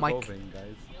 Mm, Oh it's my- evolving,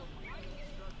 guys.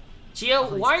 Gio, Oh,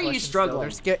 these why are you questions, though, struggling?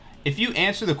 they're sca- If you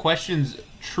answer the questions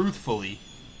truthfully,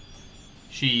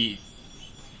 she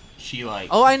like.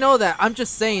 Oh, I know that. I'm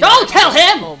just saying. Don't tell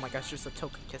him! Oh my gosh, there's a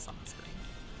token kiss on the screen.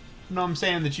 No, I'm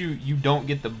saying that you don't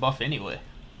get the buff anyway.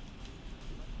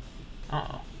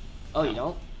 Uh-oh. Oh, you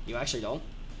don't? You actually don't?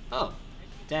 Oh,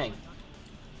 dang.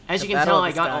 As The you can Battle tell, of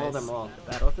I the got all of Skies. them wrong.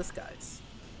 The Battle of the Skies.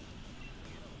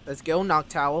 Let's go,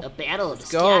 Noctowl. The Battle of the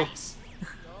Let's go. Skies.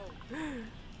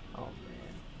 Oh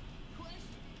man.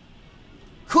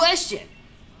 Question!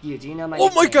 You do know my Oh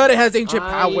my nickname? god, it has ancient I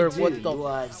power. do. What the? You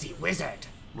are the wizard.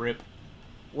 Rip.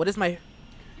 What is my?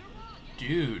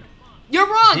 Dude. You're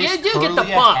wrong! This You do get the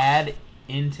Curlia buff! had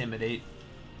Intimidate.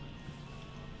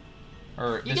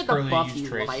 Or You this get the Curlia buff, used you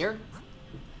Trace. liar.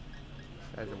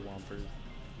 As a Whompers.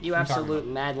 You I'm talking absolute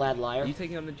mad lad Are liar. you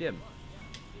taking on the gym?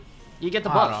 You get the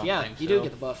I buff, don't yeah. think You do so.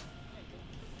 get the buff.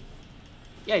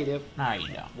 Yeah, you do. Nah, you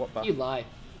don't. What buff? You lie.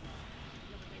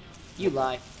 You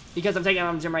lie. Because I'm taking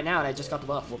on the gym right now and I just got the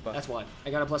buff. What buff? That's why. I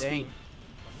got a plus Dang.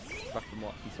 speed. Buff from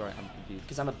what? I'm sorry, I'm confused.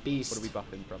 Because I'm a beast. What are we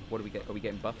buffing from? What do we get? Are we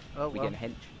getting buff? Oh, Are we well. getting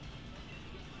hench?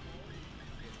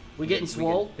 We getting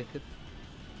swole. We getting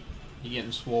You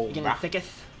getting swole. We getting rock.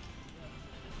 thicketh.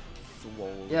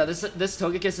 swole. Yeah, this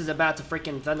Togekiss is about to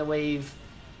freaking Thunder Wave,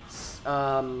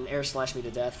 air slash me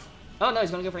to death. Oh no,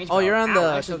 he's gonna go for ancient Oh, power. you're on Ow,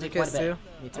 the actually did quite a Togekiss bit. too. Me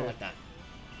I too. don't like that.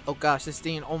 Oh gosh, this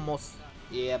thing almost.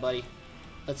 Yeah, buddy.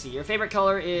 Let's see. Your favorite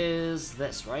color is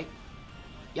this, right?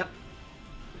 Yep.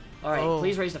 All right. Oh.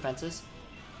 Please raise defenses.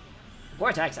 Or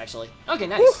attacks, actually. Okay,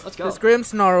 nice. Whew, Let's go. This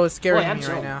Grimmsnarl is scaring Boy, I'm me right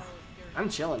chilling. now. I'm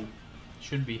chilling.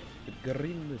 Should be. The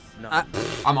greenness. No.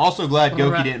 I'm also glad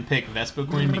Gokey Right. didn't pick Vespa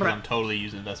Queen because I'm totally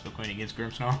using Vespa Queen against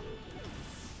Grimmsnarl.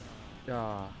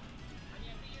 Ah.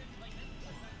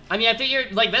 I mean, I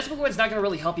figured like Vespaquin's not gonna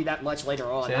really help you that much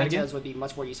later on. Say that again? Nightaz would be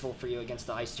much more useful for you against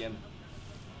the Ice Gym.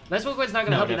 Vespaquin's not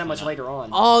gonna No, help you that definitely much not. later on.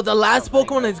 Oh, the last Oh,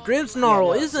 Pokemon my is God.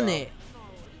 Grimmsnarl, Yeah, no, isn't so- it?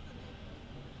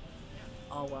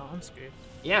 Oh well, I'm screwed.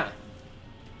 Yeah.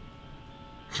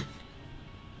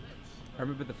 I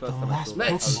remember the first The time I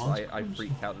last saw that, Pokemon. I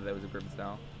freaked out that there was a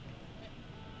Grimmsnarl.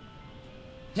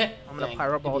 I'm gonna Dang, Pyro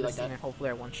it'd be Ball like this thing that. and hopefully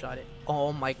I one-shot it.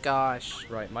 Oh my gosh.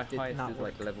 Right, my Did highest not is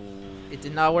work. like level... It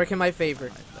did not work in my favor.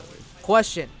 Highest level is-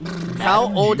 Question.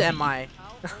 How old am I?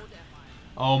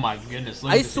 Oh my goodness.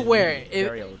 Look I at this swear, dude. if,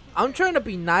 Very old. I'm trying to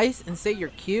be nice and say you're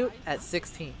cute at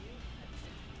 16.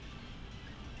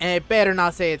 And it better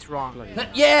not say it's wrong. Bloody hell.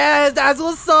 Yes, that's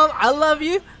what's up. I love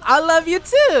you. I love you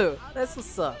too. That's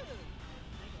what's up.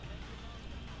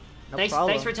 No Thanks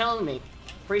problem. for telling me.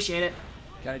 Appreciate it.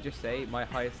 Can I just say, my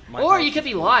highest... Or you could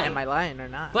be lying. Am I lying or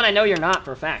not? But I know you're not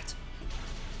for a fact.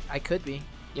 I could be.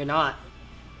 You're not.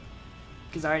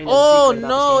 Because I already know Oh the secret no,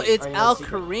 about this game. it's I already know Al the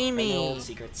secret. I know all the Karimi.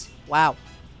 secrets. Wow.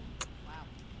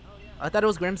 I thought it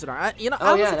was Grimmsnarl. Oh,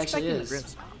 I was yeah, it actually expecting is.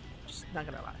 Grimmsnarl. Just not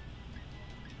gonna lie.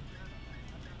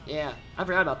 Yeah, I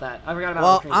forgot about that. I forgot about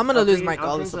Well, Alcremie. I'm gonna lose Alcremie- my Gully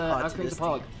Alcreme's a- support to Alcreme's this a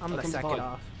pog. team. I'm gonna Alcreme's a sack pog. it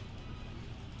off.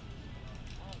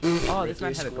 Oh, this Rick,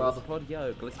 man you had a scrub. Gliscod.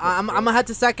 Yo, Gliscod. I'm gonna have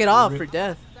to sack it off Rip. for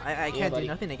death. I Yeah, can't do buddy.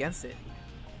 nothing against it.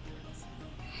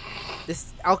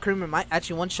 This Alcremie might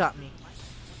actually one-shot me.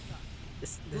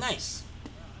 This Nice.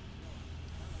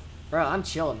 Bro, I'm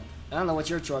chilling. I don't know what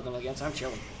you're struggling against. I'm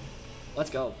chilling. Let's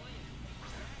go.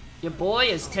 Your boy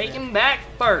is taking back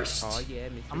first. Oh yeah,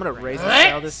 Mr. I'm gonna Crab. razor Let's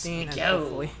shell this scene and go.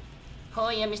 hopefully Oh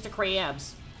yeah, Mr.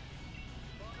 Krabs.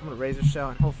 I'm gonna razor shell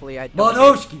and hopefully I don't.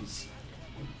 Monoskis.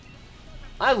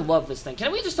 I love this thing.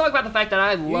 Can we just talk about the fact that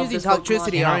I love using this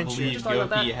toxicity, Pokemon? I aren't cannot you? believe Just talk about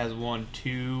Gokey that. has won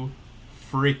 2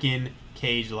 freaking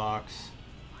cage locks.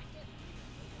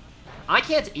 I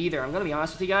can't either. I'm gonna be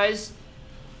honest with you guys,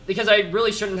 because I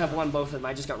really shouldn't have won both of them.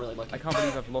 I just got really lucky. I can't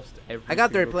believe I've lost every. I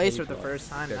got third single place cage for the lock first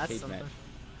time. to That's CageMatch. something.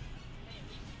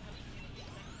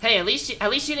 Hey, at least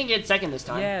you didn't get second this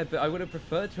time. Yeah, but I would have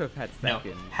preferred to have had No,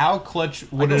 second. how clutch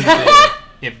would it have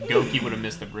been if Gokey would have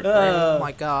missed the brick break? Oh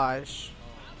my gosh.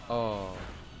 Oh,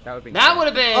 that would be. That would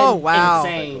have been Oh, wow.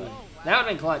 insane. That would have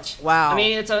been clutch. Wow. I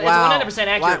mean, it's a Wow. 100%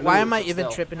 accurate. Why move, am I but even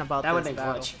still. tripping about That would this have been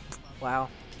battle? clutch. Wow.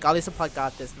 Golly Supply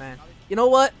got this, man. You know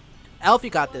what? Elf,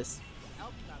 you got this.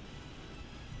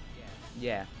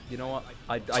 Yeah, you know what?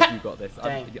 I do got this.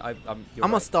 Dang. You're I'm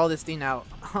gonna right. stall this thing out.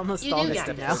 I'm gonna You stall do this got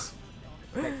thing out. this.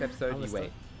 Next episode, you I'm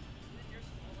wait.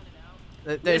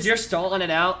 If There's, you're stalling it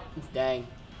out, dang.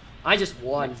 I just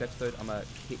won. Next episode, I'm gonna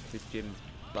kick this gym's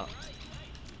butt.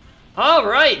 All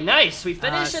right, nice. We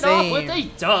finished it off with a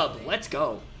same. dub. Let's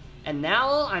go. And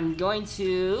now I'm going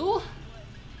to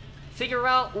figure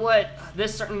out what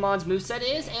this certain mod's moveset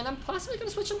is, and I'm possibly going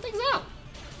to switch some things out.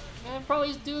 And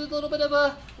probably do a little bit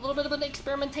of an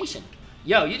experimentation.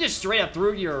 Yo, you just straight up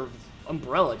threw your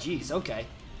umbrella. Jeez. Okay.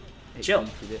 Hey, Chill. you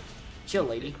did it. Chill,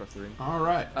 lady. Across the room. All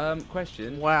right.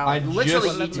 Question. wow. I Literally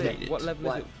just eat made it. it. What level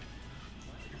What? is it?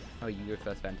 Oh, you go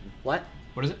first, Phantom. What?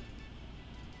 What is it?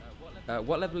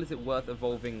 What level is it worth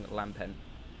evolving Lampen?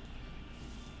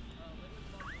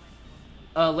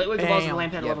 Litwick evolves in Bam.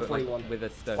 Lampen Yeah, level but like 41. with a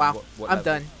stone. Wow. What I'm level?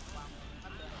 done.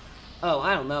 Oh,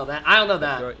 I don't know that. I don't know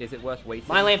that. Is it worth waiting?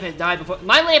 My Lampen died before.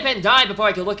 My Lampen died before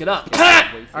I could look it up. Is it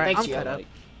worth waiting? Alright, Thanks, I'm Gio. cut up.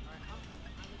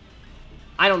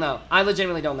 I don't know. I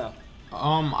legitimately don't know.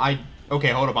 Okay,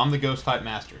 hold up. I'm the ghost type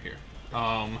master here.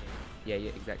 Yeah,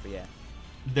 exactly, yeah.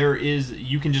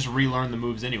 You can just relearn the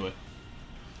moves anyway.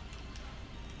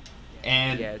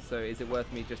 And Yeah, so is it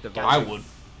worth me just I evolving? would.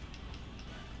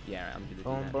 Yeah, I'm gonna do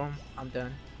Boom, that. boom. I'm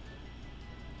done.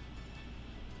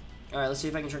 Alright, let's see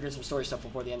if I can trigger some story stuff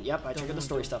before the end. Yep, I triggered the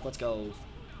story stuff. Let's go.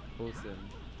 Awesome.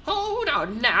 Hold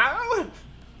on now!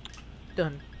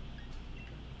 Done.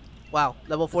 Wow.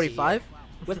 Level 45?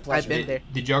 With pleasure. I've been there.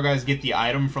 Did y'all guys get the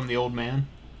item from the old man?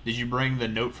 Did you bring the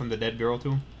note from the dead girl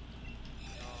to him?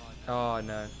 Oh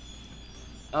no.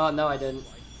 Oh, no, I didn't.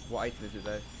 What item is it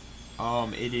though?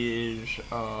 It is,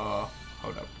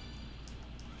 hold up.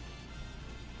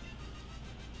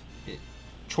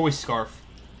 Choice scarf.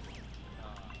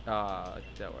 Don't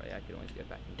worry, I can always get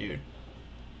back. Dude.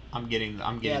 I'm getting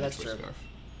Yeah, the that's choice true. scarf.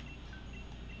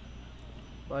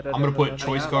 I'm gonna put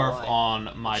choice I don't know scarf why. on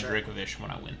my Sure. Dracovish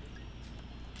when I win.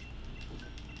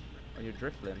 On your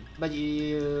Drifloon. But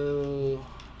you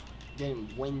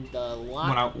didn't win the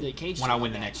lot. The cage when I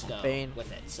win the match, next one. though, Bane.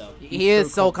 with it. So He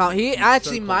is so calm. He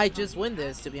actually so might just win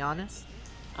this, to be honest.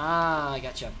 I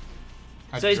gotcha.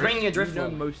 I So he's drift? bringing a You drift know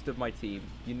loom. most of my team.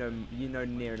 You know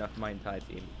near enough my entire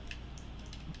team.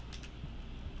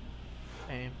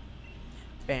 Bam.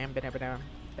 Bam, bam, bam,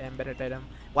 bam, bam, bam.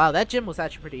 Wow, that gym was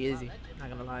actually pretty easy. Not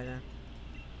gonna lie, then.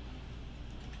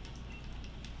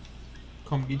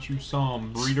 Come get you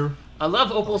some, breeder. I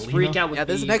love Opal's Alina? freak out with Yeah,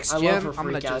 this B. next I love gym, her I'm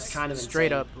gonna freak out. It's just kind of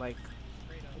straight insane. up, like,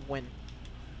 win.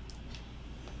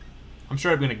 I'm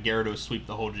sure I'm gonna Gyarados sweep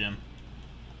the whole gym.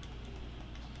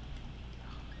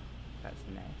 That's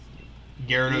nasty.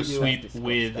 Gyarados You do sweep Disgusting.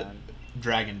 with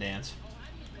Dragon Dance.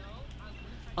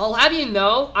 I'll have you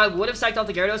know, I would have sacked off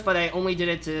the Gyarados, but I only did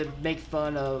it to make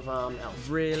fun of Elf.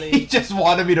 He Really? just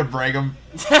wanted me to break him.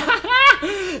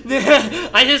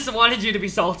 I just wanted you to be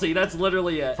salty. That's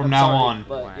literally it. From I'm now sorry, on.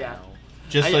 But Wow. yeah.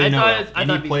 Just so I you know, thought I any thought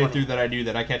it'd be funny. playthrough that I do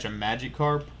that I catch a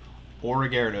Magikarp or a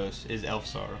Gyarados is Elf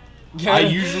Sorrow. Yeah. I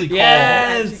usually call. You're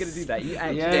Yes. actually gonna do that. You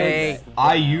actually Yes. did that.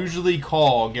 I usually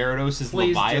call Gyarados as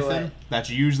Please do Leviathan. it. That's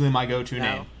usually my go-to No.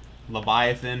 name.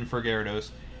 Leviathan for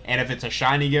Gyarados. And if it's a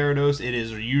shiny Gyarados, it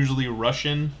is usually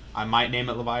Russian. I might name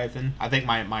it Leviathan. I think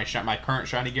my current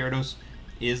shiny Gyarados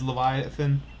is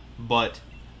Leviathan, but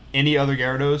any other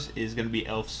Gyarados is going to be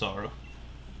Elf Sorrow.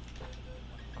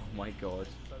 Oh my god.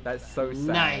 That's so sad.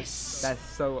 Nice. That's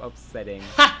so upsetting.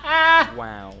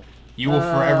 Wow. You will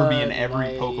forever be in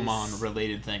every Nice.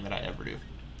 Pokemon-related thing that I ever do.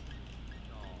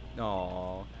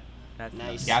 Aww. That's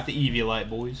Nice. Got the Eviolite,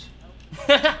 boys.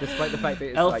 Despite the fact that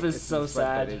it's Elf like, is it's, so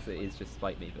despite sad. that it is just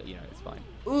spite me, but you know, it's fine.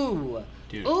 Ooh.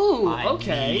 Dude, Ooh, I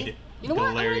okay. need You know what?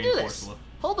 I'm gonna Galarian do this. Corsola.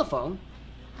 Hold the phone.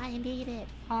 I need it.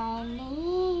 I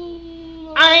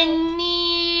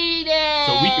need it.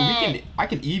 So I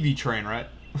can Eevee train, right?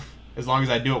 As long as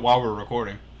I do it while we're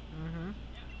recording. Mm-hmm.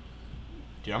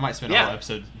 Dude, I might spend a Yeah. whole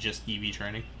episode just Eevee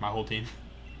training my whole team.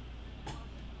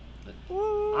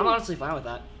 I'm honestly fine with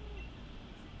that.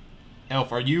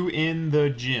 Elf, are you in the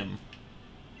gym?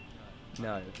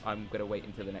 No, I'm gonna wait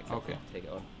until the next Okay. episode to take it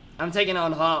on. I'm taking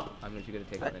on Hop. I'm literally gonna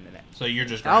take it on in the next. So you're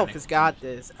just Elf grinding. has got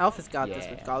this. Elf has got this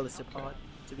Yeah. regardless of pod,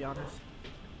 to be honest.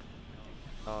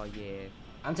 Oh yeah.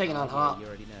 I'm taking on Yeah, Hop. you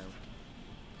already know.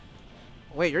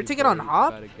 Wait, you're You taking on boy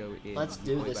Hop? gotta go in. Let's You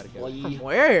do this, gotta go boy. in. From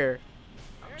where?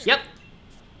 Yep.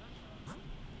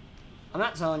 I'm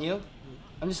not telling you.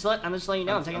 I'm just letting you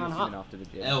know I'm taking on assuming Hop. after the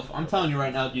gym. Elf, I'm telling you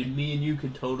right now, dude, me and you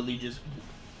could totally just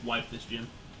wipe this gym.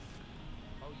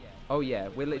 Oh yeah,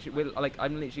 I'm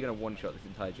literally gonna one-shot this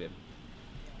entire gym.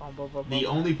 The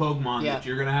only Pokemon Yeah. that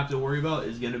you're gonna have to worry about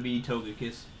is gonna be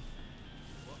Togekiss.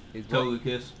 Is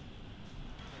Togekiss.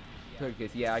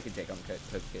 Togekiss, yeah, I can take on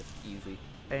Togekiss, easy.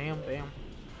 Bam, bam.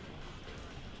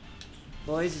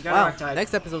 Boys, he's got Wow, Rock type.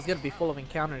 next episode's gonna be full of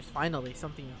encounters. Finally,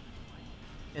 something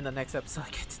in the next episode I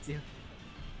get to do.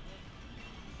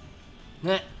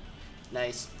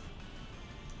 Nice.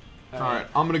 Alright,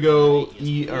 I'm gonna go Yes,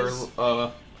 eat please.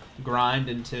 or grind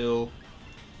until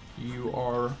you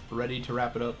are ready to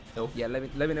wrap it up, Elf. Yeah, let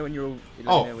me know when you're all. Let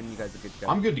Oh. me know when you guys are good to go.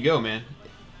 I'm good to go, man.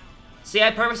 See,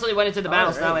 I purposely went into the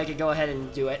battle so that way I Alright. could go ahead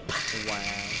and do it. Wow.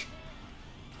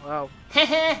 Wow.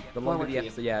 The longer the episode.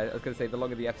 episode, yeah, I was gonna say the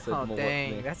longer the episode, Oh the more work for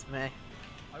dang, me. that's meh.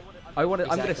 I'm gonna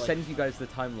Exactly. send you guys the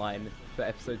timeline for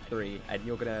episode 3, and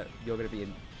you're gonna be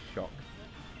in shock.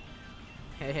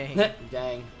 Hey.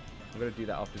 Dang. I'm gonna do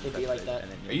that after this It'd be episode. like that.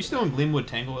 And then Are you still in Gleamwood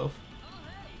Tangle, Elf?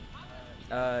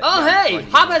 Oh, yeah, I'm hey!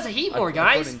 finding Hop you. has a heat more, I've gone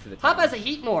guys. into the Hop town. has a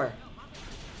heat more.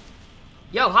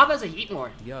 Yo, Hop has a heat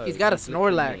more. Yo, He's got a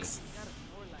literally Snorlax.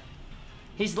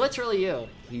 He's literally you. me.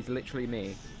 He's literally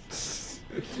me. He's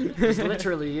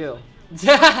literally you.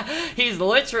 He's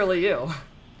literally you.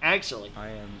 Actually. I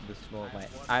am the Snorlax.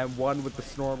 I am one with the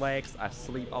Snorlax. I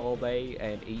sleep all day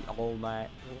and eat all night.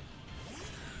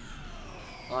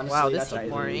 Honestly, Wow, that's this a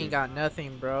more mood. ain't got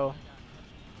nothing, bro.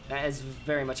 That is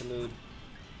very much a mood.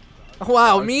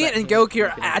 Wow, was me and expecting Gokey you are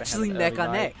to have actually an neck early on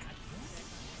night. neck.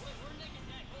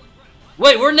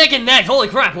 Wait, we're neck and neck. Holy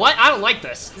crap! What? I don't like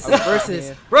this. This is versus.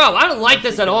 Yeah. Bro, I don't like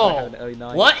this at I all. have an early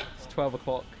night. What? It's 12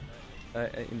 o'clock.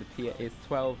 In the P. It's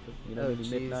 12. You know, Oh nearly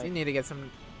jeez, midnight. you need to get some.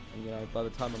 And, you know, by the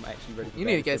time I'm actually ready. For You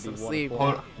bed, need to it's get gonna be some 1 sleep.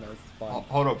 o'clock. Hold- No, it's fine.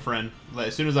 Hold up, friend.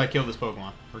 As soon as I kill this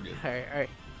Pokemon, we're good. Alright,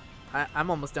 alright. I'm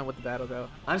almost done with the battle though.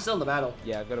 I'm still in the battle.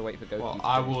 Yeah, I've got to wait for Gokey. Well, to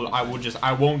I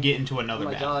finish. won't get into Oh another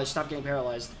my battle. gosh, stop getting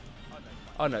paralyzed.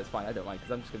 Oh no, it's fine. I don't mind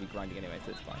because I'm just gonna be grinding anyway,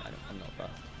 so it's fine. I'm not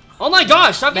fast. Oh my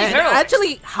gosh, stop getting Man, paralyzed.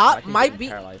 actually, I Hop can might get be.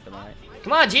 paralyzed, am I right?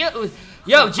 Come on, Gio.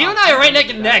 Yo, Gio and I are right neck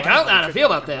and neck. I don't know how to feel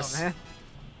about this. Oh, man.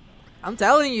 I'm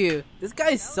telling you, this guy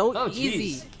is so Oh,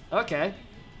 easy. jeez. Okay.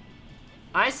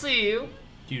 I see you.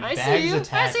 Dude, I see Bag's you, I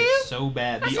attack see you, is so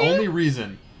bad. I The see you.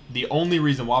 only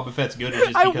reason Wobbuffet's good is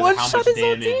just I because of how one-shot much his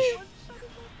whole damage team.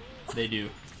 they do.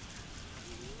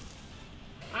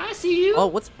 I see you. Oh,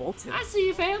 what's Bolton? I see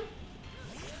you, fam.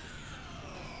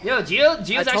 Yo,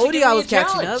 Gio's I actually told you giving I me was a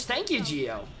catching challenge. up. Thank you,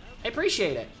 Gio. I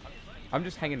appreciate it. I'm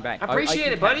just hanging back. Appreciate I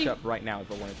can it, buddy. Catch up right now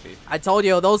if I wanted to. I told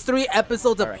you, those 3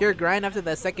 episodes of Alright. pure grind after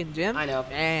that second gym. I know.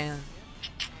 Man,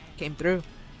 came through.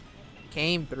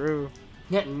 Came through.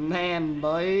 Yeah, man,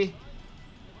 boy.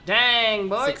 Dang,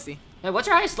 boy. 60. Hey, what's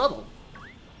your highest level?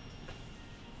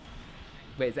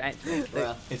 Wait, is it actually?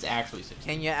 Bruh. It's actually 60.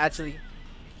 Can you actually?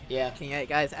 Yeah, Can you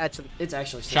guys actually? it's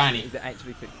actually sick. Shiny. Is it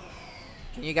actually?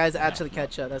 Can you guys actually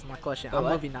catch up? That's my question. Oh, I'm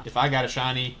what? moving now. If I got a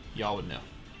shiny, y'all would know.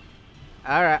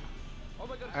 All right. Oh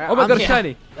my god, Yeah. a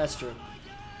shiny! That's true.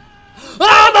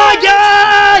 Oh my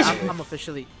gosh! I'm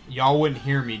officially. Y'all wouldn't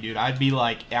hear me, dude. I'd be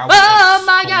like, I would Oh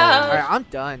my explode. God. All right, I'm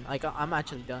done. Like I'm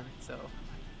actually done. So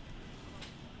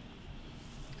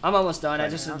I'm almost done. I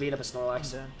Right just now. beat up a I'm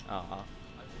Snorlax. done.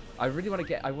 I really want to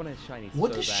get. I want a shiny.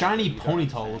 What so does bad, shiny but you don't Ponyta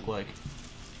understand. look like?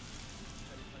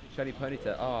 Shiny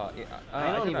Ponyta. Oh, yeah, I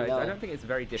don't don't even know. know. I don't think it's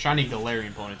very different. Shiny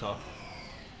Galarian Ponyta.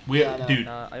 We, Yeah, I know. dude,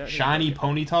 I don't think it's shiny very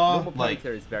different. Ponyta, Normal like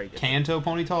Ponyta is very different. Kanto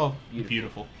Ponyta, Beautiful.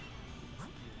 beautiful.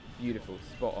 beautiful,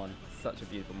 spot on. Such a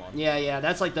beautiful mod. Yeah,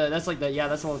 that's the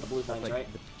one with the blue flames, Like right?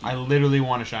 I literally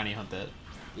want to shiny hunt that.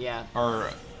 Yeah.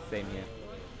 Or Same here.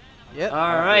 Yep.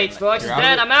 Alright, Spillux is You're out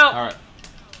dead, of it? I'm out! Alright.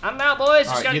 I'm out, boys! Just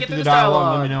Alright, gotta get through through this the dialogue.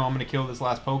 dialogue. Let me know. I'm gonna kill this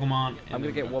last Pokemon. I'm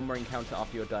gonna get one more encounter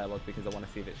after your dialogue because I want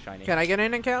to see if it's shiny. Can I get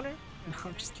an encounter? No,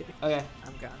 I'm just kidding. Okay.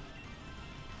 I'm gone.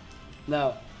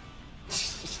 No.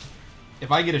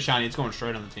 If I get a shiny, it's going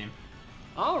straight on the team.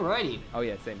 Alrighty. Oh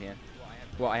yeah, same here.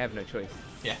 Well, I have no choice.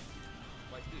 Yeah.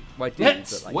 Well, I do,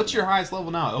 Yes. but, like, What's your highest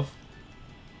level now, Elf?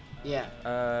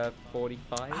 Yeah.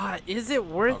 45. Ah, is it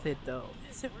worth it though?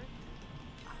 Is it?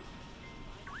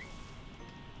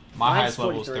 My Mine's highest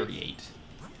level is 43. 38.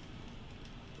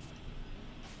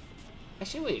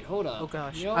 Actually, wait, hold up. Oh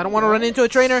gosh. You know I don't want to run what? into a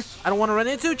trainer. I don't want to run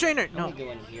into a trainer. I'm No. gonna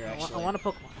go in here, actually. I want a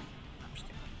Pokemon. I'm just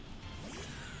kidding.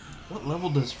 What level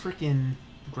does freaking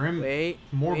Grim? Wait.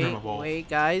 More wait, Grim evolve? Wait,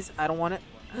 guys. I don't want it.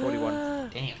 41.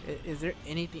 Damn. Is there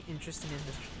anything interesting in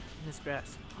this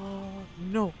grass? Oh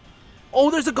no. Oh,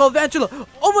 there's a Galvantula.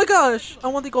 Oh my gosh. I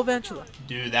want the Galvantula.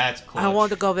 Dude, that's clutch. I want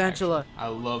the Galvantula. I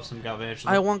love some Galvantula.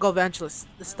 I want Galvantula.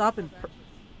 Stop and.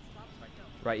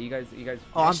 Right, you guys.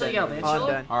 Oh, I'm Actually, done. Galvantula? Oh, I'm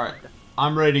done. All right,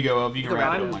 I'm ready to go. Elf, you can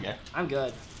wrap it up, my guy. I'm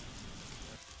good.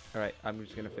 All right, I'm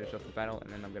just gonna finish off the battle,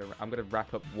 and then I'm gonna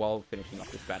wrap up while finishing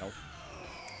off this battle.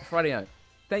 Rightio.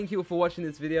 Thank you all for watching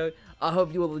this video. I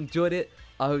hope you all enjoyed it.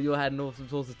 I hope you all had an awesome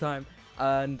source of time.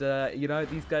 And, you know,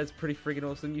 these guys are pretty friggin'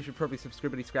 awesome. You should probably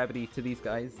subscribity-scrabbity to these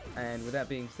guys. And with that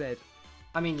being said...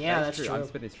 I mean, yeah, that's true. I'm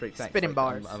spitting straight facts. Spitting like,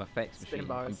 bars. I'm a facts Spitting machine.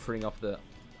 bars. I'm putting off the...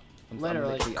 I'm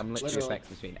Literally. literally a facts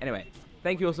machine. Anyway,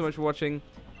 thank you all so much for watching.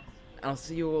 I'll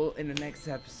see you all in the next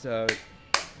episode.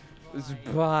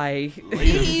 Bye.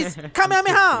 Please,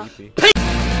 Kamehameha! Peace.